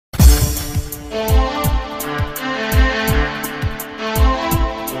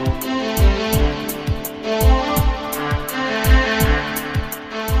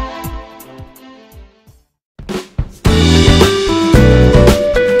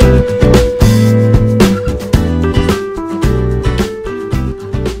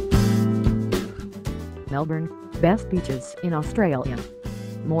Best beaches in Australia.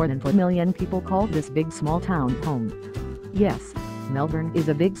 More than 4 million people call this big small town home. Yes, Melbourne is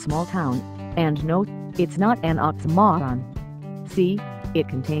a big small town, and no, it's not an oxymoron. See, it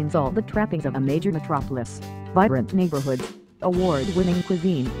contains all the trappings of a major metropolis: vibrant neighborhoods, award-winning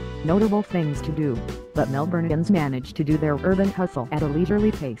cuisine, notable things to do, but Melburnians manage to do their urban hustle at a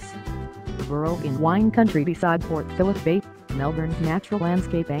leisurely pace. Burrowed in wine country beside Port Phillip Bay, Melbourne's natural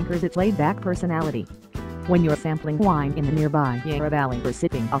landscape anchors its laid-back personality. When you're sampling wine in the nearby Yarra Valley or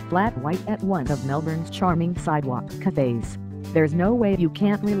sipping a flat white at one of Melbourne's charming sidewalk cafes, there's no way you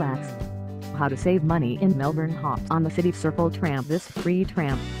can't relax. How to save money in Melbourne? Hops on the City Circle tram. This free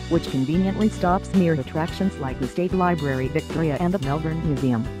tram, which conveniently stops near attractions like the State Library Victoria and the Melbourne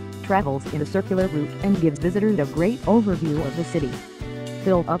Museum, travels in a circular route and gives visitors a great overview of the city.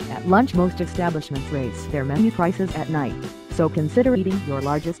 Fill up at lunch. Most establishments raise their menu prices at night, so consider eating your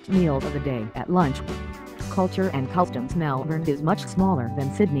largest meal of the day at lunch. Culture and customs. Melbourne is much smaller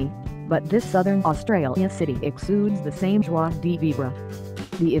than Sydney, but this southern Australia city exudes the same joie de vivre.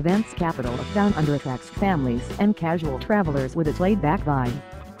 The events capital of Down Under attracts families and casual travelers with its laid-back vibe.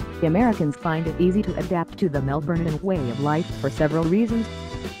 Americans find it easy to adapt to the Melburnian way of life for several reasons.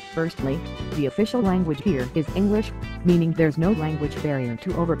 Firstly, the official language here is English, meaning there's no language barrier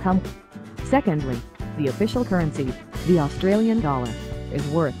to overcome. Secondly, the official currency, the Australian dollar, is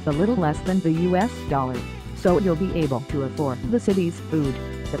worth a little less than the US dollar, so you'll be able to afford the city's food,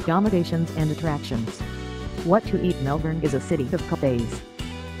 accommodations and attractions. What to eat? Melbourne is a city of cafes.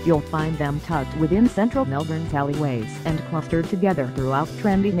 You'll find them tucked within central Melbourne's alleyways and clustered together throughout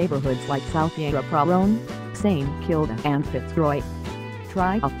trendy neighborhoods like South Yarra Valley, St Kilda and Fitzroy.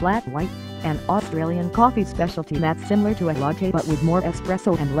 Try a flat white, an Australian coffee specialty that's similar to a latte but with more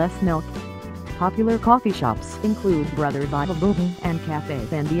espresso and less milk. Popular coffee shops include Brothers Burrowed and Café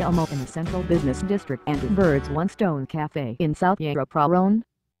Andiamo in the Central Business District and Bird's One Stone Cafe in South Yarra Valley.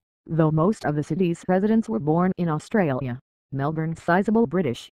 Though most of the city's residents were born in Australia, Melbourne's sizable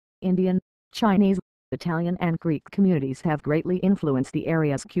British, Indian, Chinese, Italian and Greek communities have greatly influenced the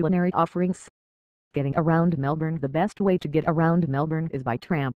area's culinary offerings. Getting around Melbourne. The best way to get around Melbourne is by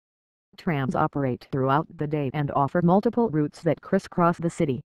tram. Trams operate throughout the day and offer multiple routes that crisscross the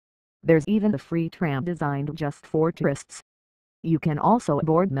city. There's even a free tram designed just for tourists. You can also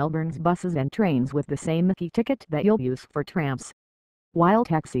board Melbourne's buses and trains with the same key ticket that you'll use for trams. While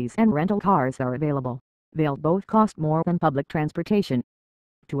taxis and rental cars are available, they'll both cost more than public transportation.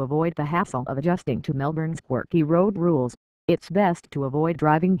 To avoid the hassle of adjusting to Melbourne's quirky road rules, it's best to avoid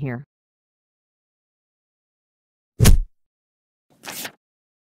driving here.